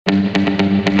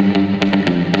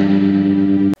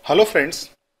Hello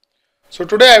friends. So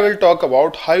today I will talk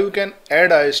about how you can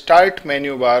add a start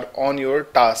menu bar on your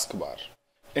taskbar.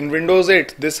 In Windows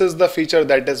 8 this is the feature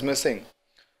that is missing.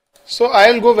 So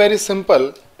I'll go very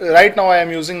simple. Right now I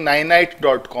am using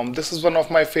 99.com. This is one of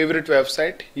my favorite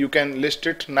website. You can list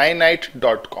it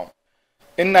 99.com.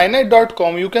 In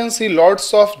 99.com you can see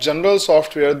lots of general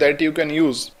software that you can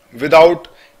use without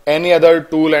any other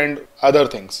tool and other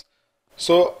things.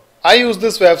 So I use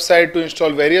this website to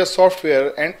install various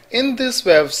software, and in this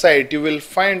website you will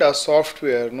find a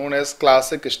software known as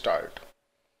Classic Start.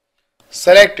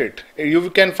 Select it.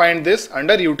 You can find this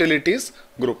under Utilities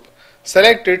group.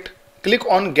 Select it, click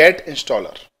on Get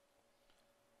Installer.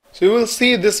 So you will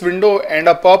see this window and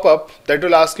a pop-up that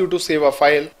will ask you to save a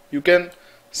file. You can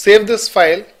save this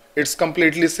file, it's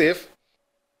completely safe.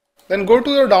 Then go to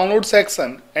your download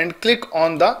section and click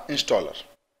on the installer.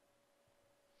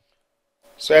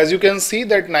 So as you can see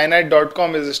that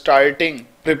 99.com is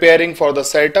preparing for the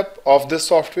setup of this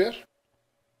software.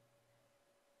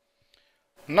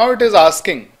 Now it is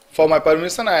asking for my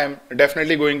permission. I am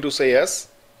definitely going to say yes.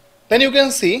 Then you can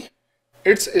see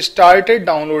it's started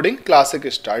downloading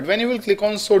Classic Start. When you will click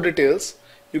on show details,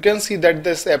 you can see that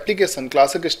this application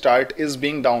Classic Start is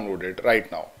being downloaded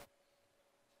right now.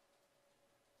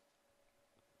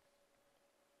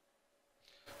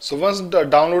 So once the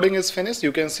downloading is finished,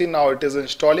 you can see now it is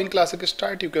installing Classic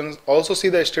Start. You can also see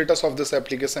the status of this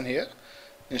application here,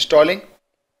 installing.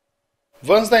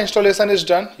 Once the installation is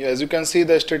done, as you can see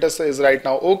the status is right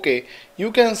now okay.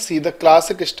 You can see the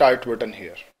Classic Start button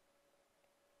here.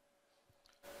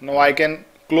 Now I can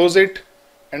close it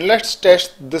and let's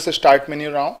test this start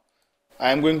menu now.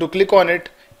 I am going to click on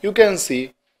it. You can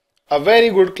see a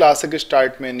very good Classic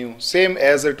Start menu, same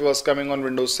as it was coming on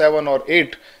Windows 7 or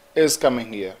 8 is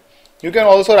coming here. You can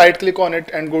also right click on it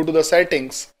and go to the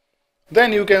settings.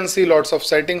 Then you can see lots of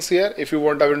settings here. If you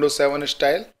want a Windows 7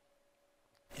 style,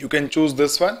 you can choose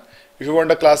this one. If you want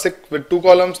a classic with 2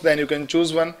 columns, then you can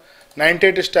choose one.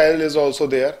 98 style is also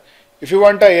there. If you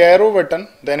want a arrow button,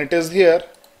 then it is here.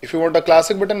 If you want a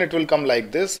classic button, it will come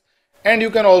like this. And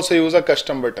you can also use a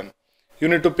custom button. You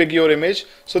need to pick your image.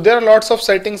 So there are lots of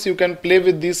settings. You can play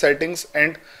with these settings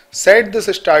and set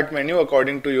this start menu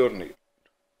according to your need.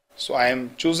 So I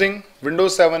am choosing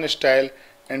Windows 7 style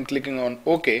and clicking on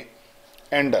OK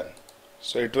and done.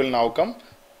 So it will now come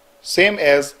same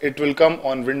as it will come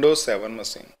on Windows 7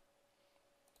 machine.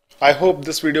 I hope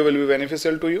this video will be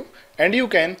beneficial to you and you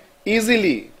can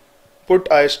easily put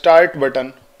a start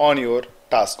button on your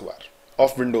taskbar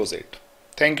of Windows 8.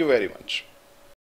 Thank you very much.